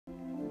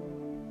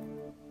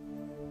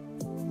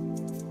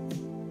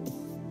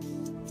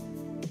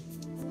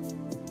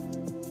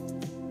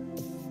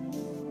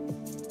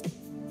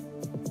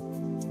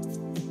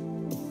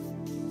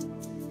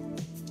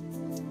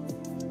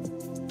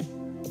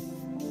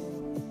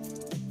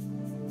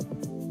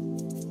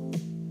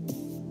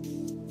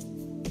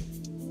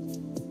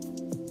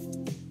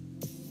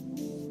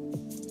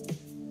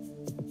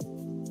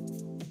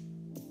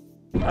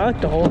I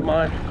like to hold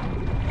mine.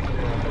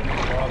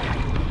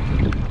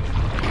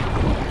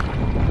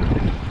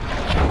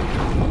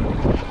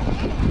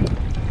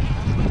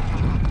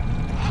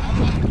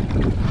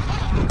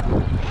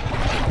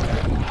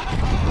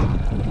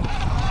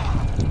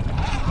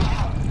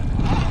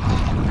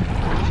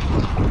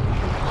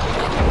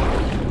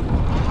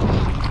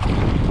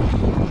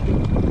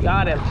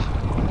 Got him.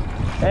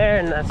 There,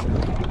 and that's,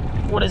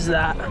 what is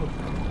that?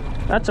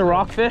 That's a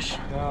rockfish?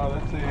 No,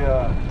 that's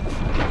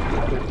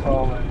what they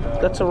call a...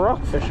 that's a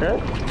rockfish,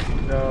 right?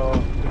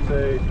 No, it's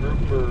a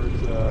grouper.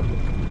 It's a...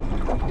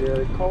 Yeah,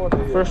 they call it a...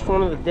 First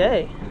one of the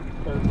day.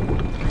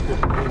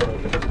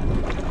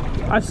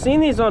 I've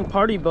seen these on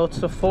party boats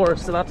before,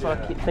 so that's why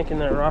I keep thinking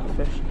they're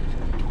rockfish.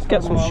 It's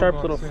got some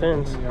sharp little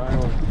fins.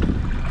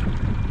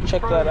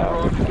 Check that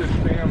out. Rockfish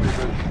family,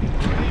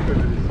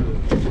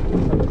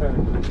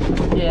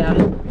 but yeah.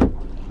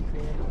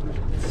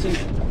 See,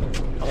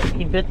 oh,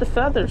 he bit the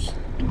feathers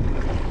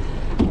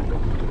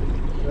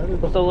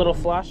with a little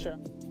flasher.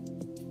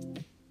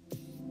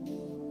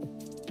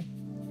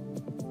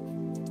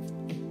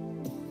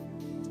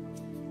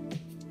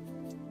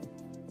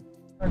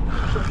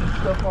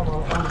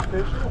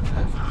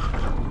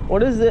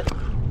 What is it?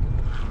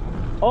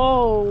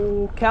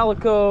 Oh,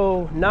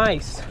 calico,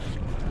 nice.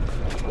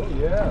 Oh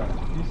yeah,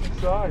 decent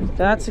size.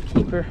 That's a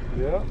keeper.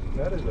 Yeah,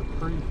 that is a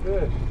pretty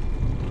fish.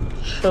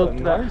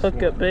 Choked that nice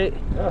hookup bait.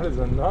 That is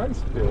a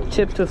nice fish.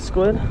 Tipped with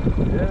squid.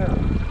 Yeah.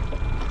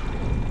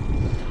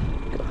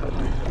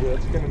 Yeah,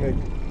 it's gonna make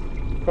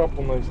a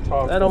couple nice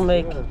tacos. That'll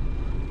make.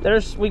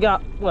 There's, we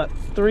got what,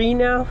 3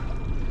 now?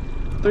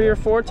 3 or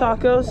 4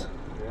 tacos.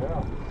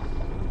 Yeah.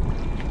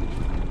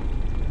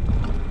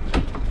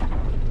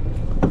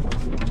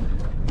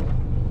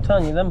 I'm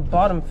telling you, them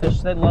bottom fish,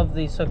 they love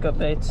these hookup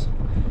baits.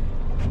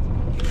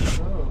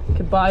 You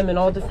can buy them in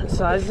all different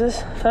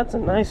sizes. That's a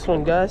nice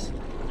one, guys.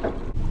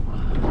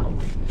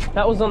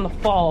 That was on the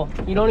fall.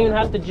 You don't even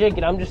have to jig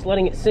it. I'm just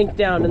letting it sink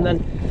down and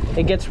then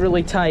it gets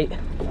really tight.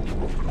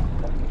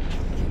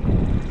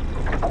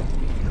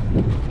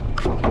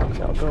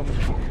 I'll go over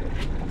here.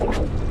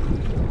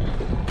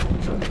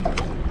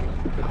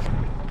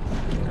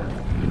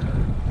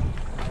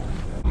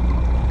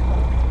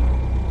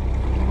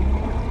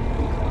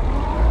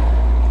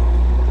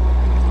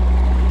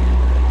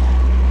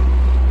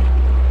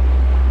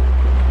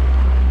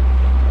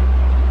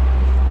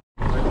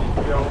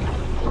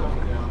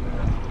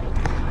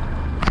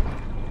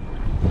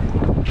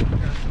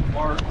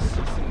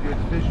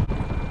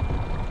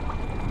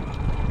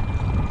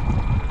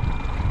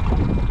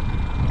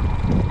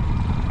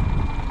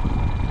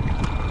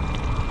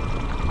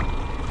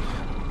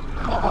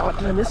 Oh,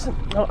 did I miss him?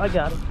 No, I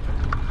got him.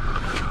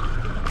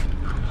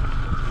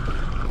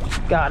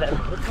 Got him.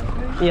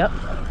 Yep.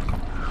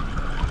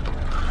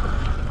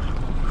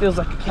 Feels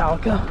like a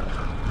calico.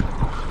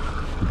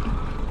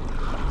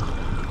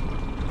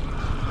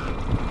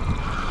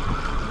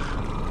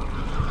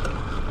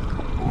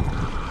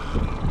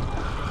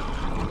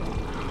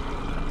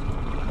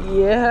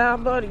 Yeah,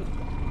 buddy.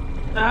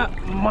 That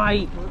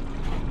might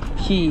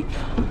keep.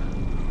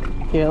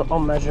 Yeah, I'll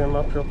measure him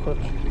up real quick.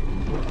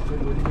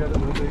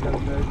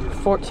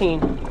 14.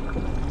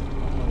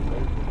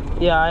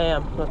 Yeah, I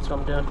am. That's what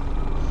I'm doing.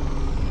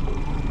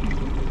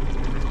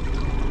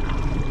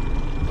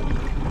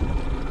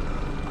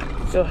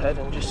 Go ahead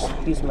and just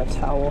use my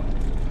towel.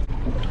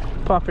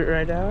 Pop it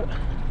right out.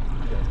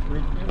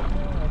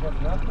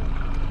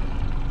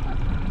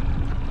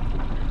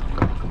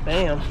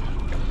 Bam.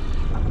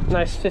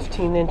 Nice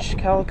 15-inch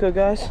calico,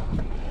 guys.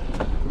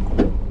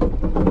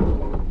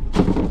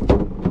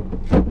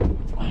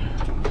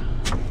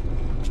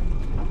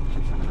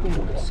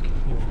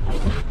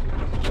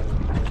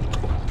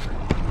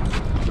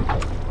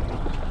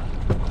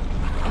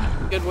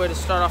 Good way to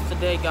start off the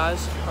day,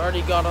 guys.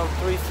 Already got on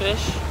 3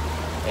 fish,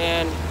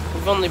 and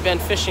we've only been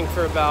fishing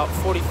for about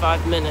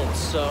 45 minutes.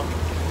 So,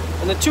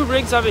 and the 2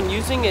 rigs I've been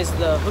using is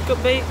the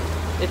hookup bait.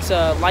 It's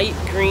a light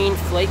green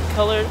flake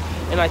color,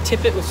 and I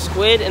tip it with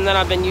squid. And then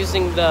I've been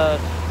using the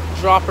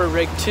dropper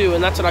rig too,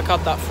 and that's what I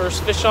caught that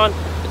first fish on.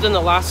 But then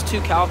the last 2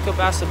 calico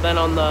bass have been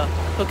on the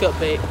hookup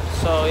bait.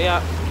 So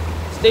yeah,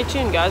 stay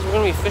tuned, guys. We're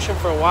gonna be fishing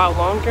for a while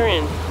longer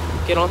and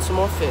get on some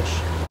more fish.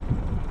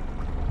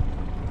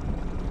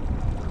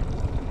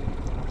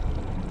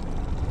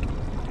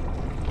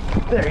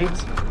 There he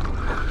is.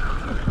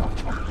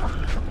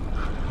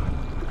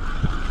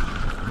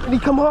 Did he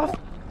come off?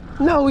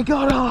 No, he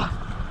got off.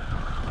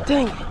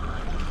 Dang it.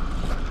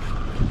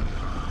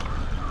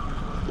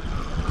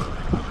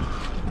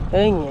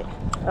 Dang it.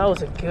 That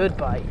was a good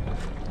bite.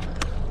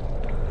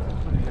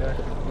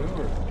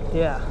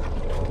 Yeah.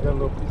 You got a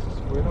little piece of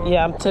squid on?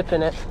 Yeah, I'm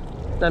tipping it.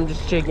 I'm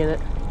just jigging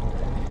it.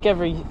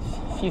 Every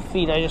few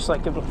feet, I just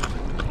like give him.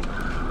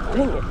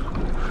 Dang it.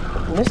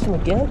 I missed him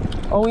again?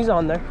 Oh, he's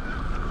on there.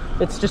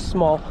 It's just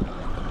small.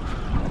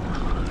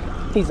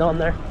 He's on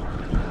there.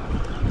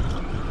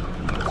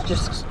 It's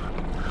just a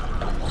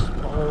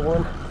smaller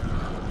one.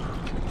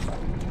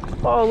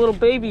 Oh, little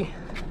baby.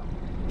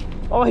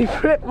 Oh, he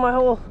ripped my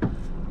whole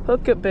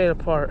hookup bait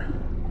apart.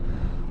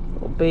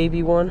 Little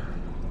baby one.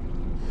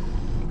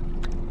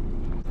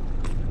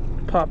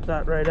 Pop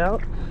that right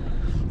out.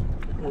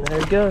 And there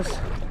he goes.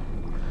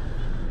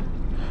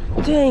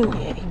 Dang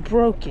it, he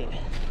broke it.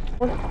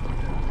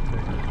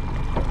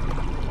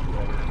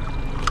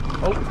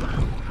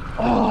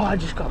 Oh, I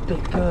just got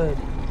bit good.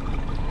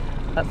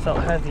 That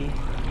felt heavy.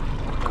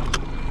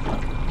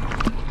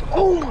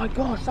 Oh my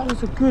gosh, that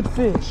was a good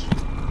fish.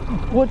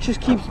 What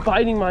just keeps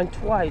biting mine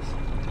twice?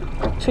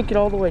 Took it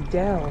all the way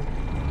down.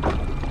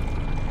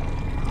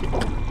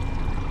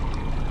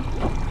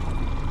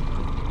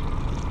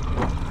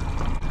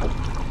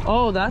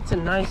 Oh, that's a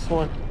nice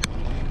one.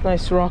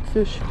 Nice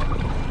rockfish.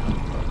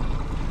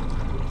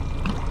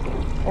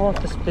 I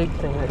want this big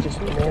thing that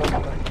just nailed it.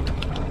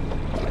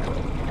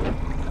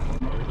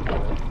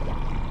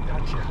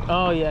 Gotcha.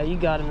 Oh yeah, you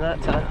got him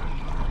that time.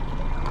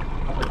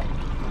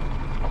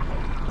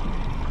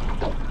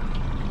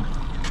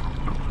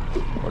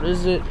 What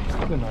is it?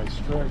 That's a nice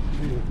strike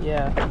too.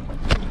 Yeah.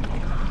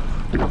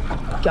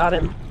 Got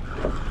him.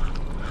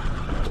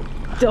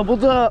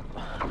 Doubled up.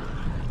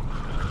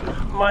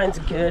 Mine's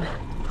good.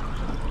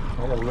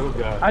 I got a little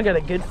guy. I got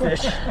a good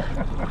fish. Let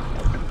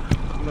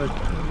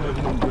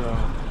him go.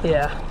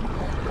 Yeah.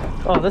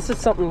 Oh, this is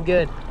something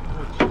good.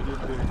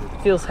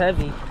 Feels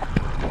heavy.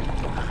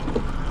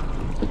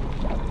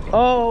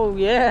 Oh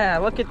yeah,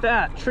 look at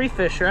that. Tree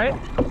fish, right?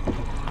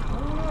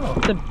 Oh.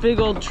 It's a big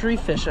old tree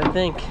fish, I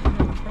think.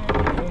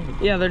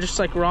 Yeah, they're just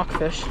like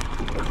rockfish.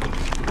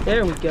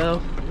 There we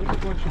go.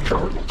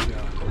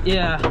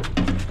 Yeah.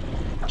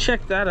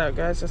 Check that out,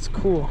 guys. That's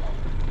cool.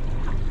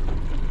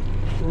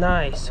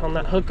 Nice on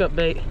that hookup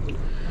bait.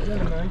 Is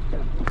that a nice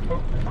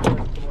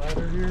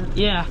ladder here?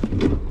 Yeah.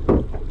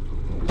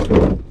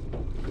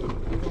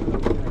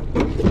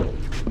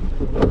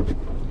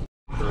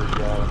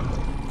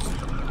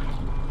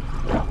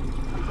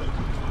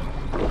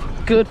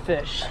 Good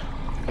fish.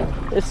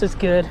 This is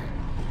good.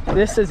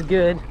 This is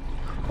good.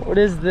 What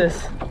is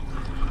this?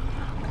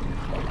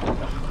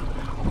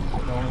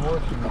 Don't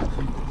work, you must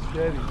keep it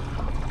steady.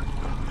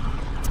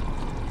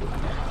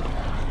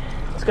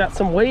 It's got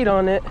some weight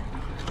on it.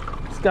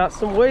 It's got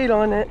some weight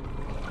on it.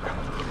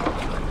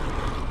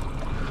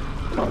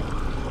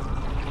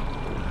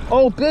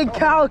 Oh, big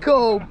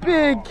calico!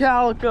 Big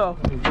calico!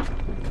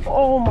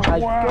 Oh my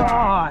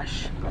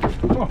gosh!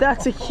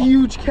 That's a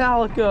huge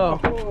calico!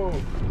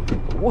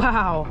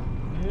 Wow!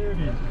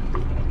 Beauty.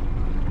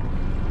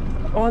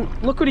 Oh,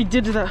 look what he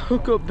did to that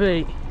hookup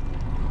bait!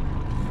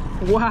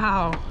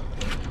 Wow!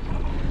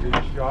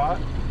 Good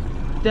shot.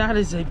 That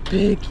is a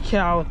big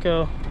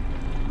calico.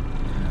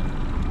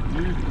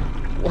 Beauty.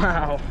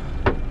 Wow.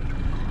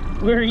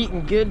 We're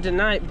eating good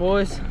tonight,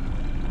 boys.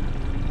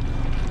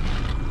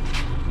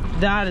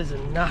 That is a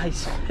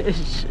nice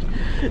fish.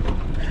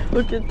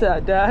 Look at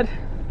that, Dad.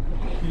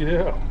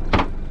 Yeah.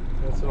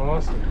 That's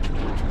awesome. I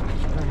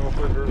don't know if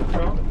I've ever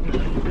caught a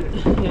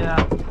fish. Yeah.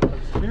 I've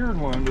speared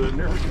one, but I've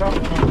never caught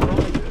one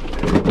like it.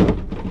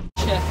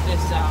 Check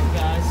this out,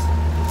 guys.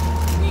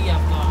 We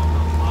have got a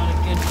lot of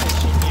good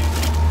fish in here.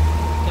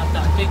 Got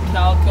that big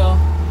calico.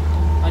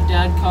 My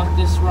dad caught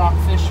this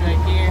rockfish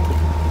right here.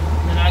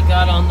 And I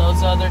got on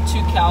those other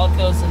two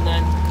calicos, and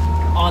then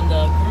on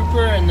the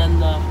grouper, and then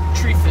the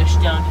tree fish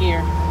down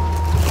here.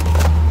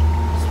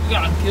 So we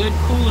got a good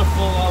cooler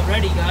full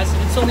already, guys,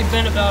 and it's only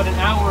been about an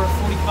hour or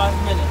 45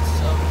 minutes.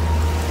 So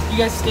you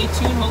guys stay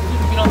tuned. Hopefully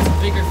we get on some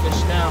bigger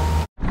fish now.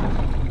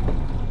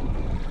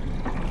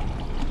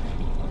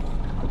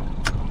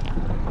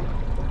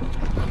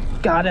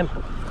 Got him.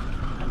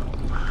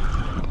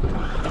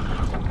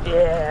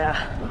 Yeah.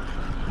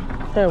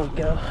 There we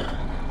go.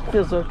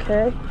 Feels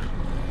okay.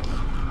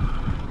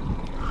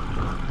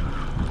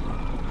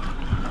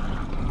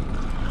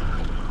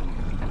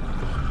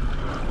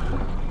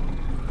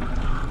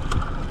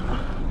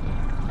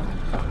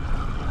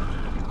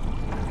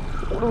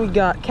 What do we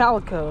got?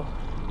 Calico.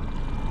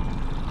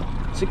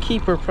 It's a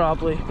keeper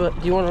probably, but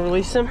do you want to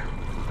release him? Yeah,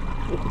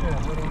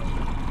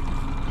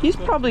 He's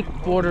probably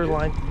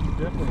borderline. he's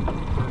definitely a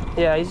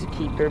keeper. Yeah, he's a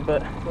keeper,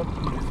 but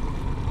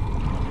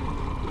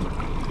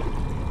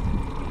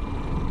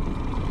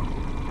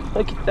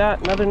look at that.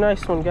 Another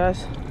nice one,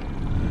 guys.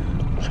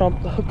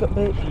 Chomp the hookup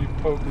bait. You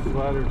poke his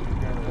ladder.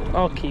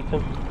 I'll keep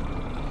him.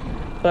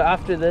 But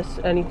after this,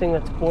 anything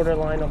that's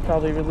borderline, I'll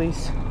probably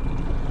release.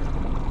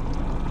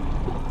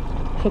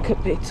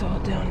 Hookup bait's all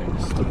down in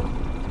the store.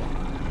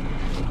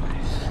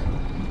 Nice.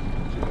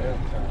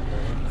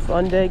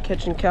 Fun day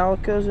catching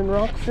calicos and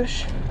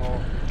rockfish.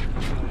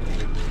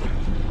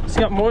 It's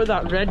got more of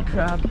that red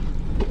crab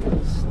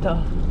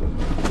stuff.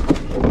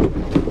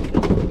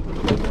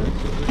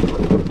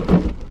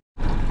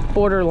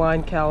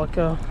 Borderline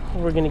calico.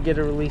 We're gonna get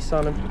a release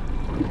on him.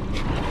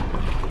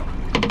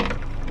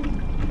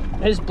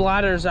 His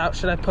bladder's out.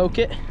 Should I poke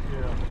it? Yeah.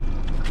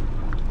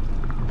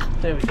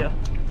 There we go.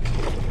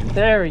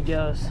 There he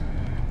goes.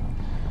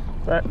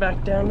 Right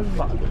back down to the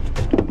bottom.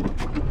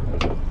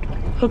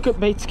 Hookup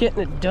bait's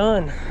getting it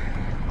done.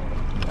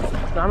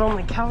 Not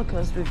only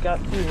calicos, we've got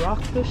 3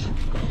 rockfish.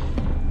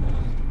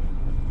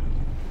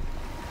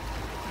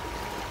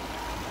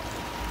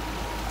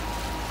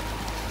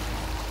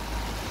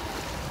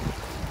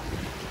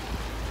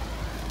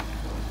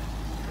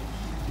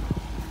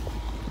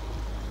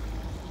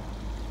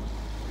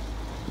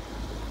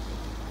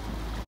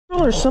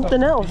 Oh, there's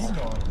something else.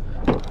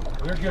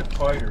 They're good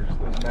fighters,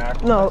 those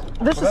mackerel. No,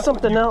 this is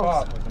something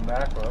else. With the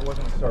mackerel. That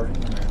wasn't a sardine,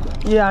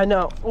 man. Yeah, I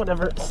know.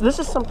 Whatever. So this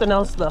is something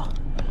else, though.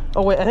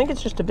 Oh, wait. I think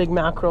it's just a big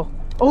mackerel.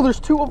 Oh, there's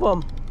two of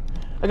them.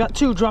 I got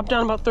two. Drop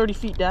down about 30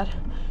 feet, Dad.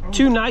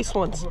 Two nice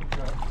ones.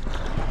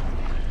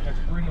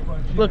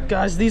 Look,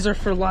 guys, these are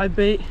for live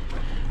bait.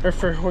 Or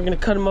for, we're going to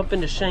cut them up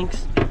into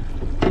shanks.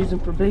 Use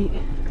them for bait.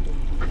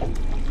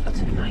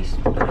 That's a nice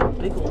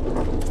big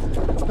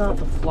one. Not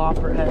the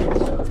flopper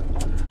heads.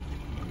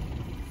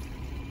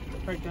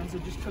 Alright, guys, I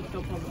just hooked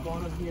up on the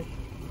bottom here.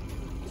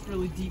 It's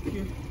really deep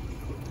here.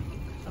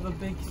 I have a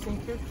big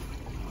sinker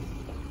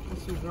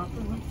with some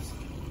dropper hooks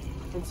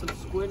and some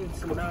squid and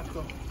some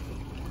mackerel.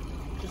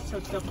 Just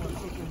hooked up on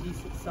something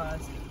decent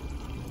size.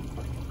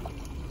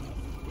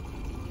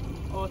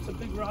 Oh, it's a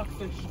big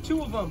rockfish.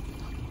 Two of them.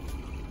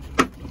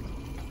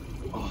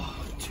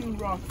 Oh, two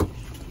rockfish.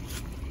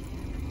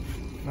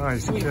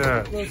 Nice Sweet.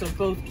 catch. Those are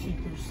both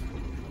keepers.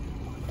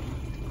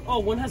 Oh,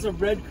 one has a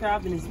red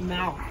crab in his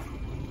mouth.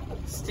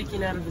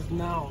 Sticking out of his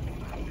mouth.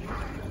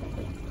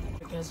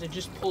 Guys, I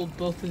just pulled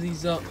both of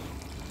these up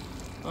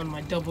on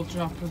my double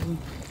dropper loop.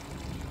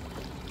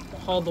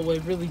 Hauled away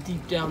really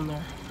deep down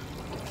there.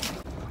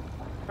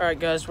 Alright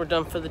guys, we're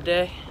done for the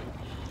day.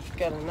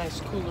 Got a nice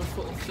cooler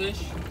full of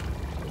fish.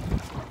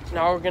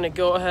 Now we're gonna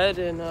go ahead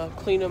and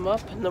clean them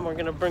up, and then we're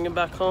gonna bring them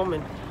back home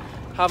and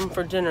have them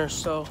for dinner.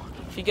 So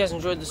if you guys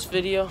enjoyed this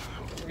video,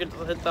 don't forget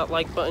to hit that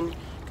like button,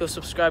 go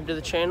subscribe to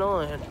the channel,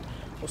 and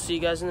we'll see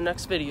you guys in the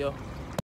next video.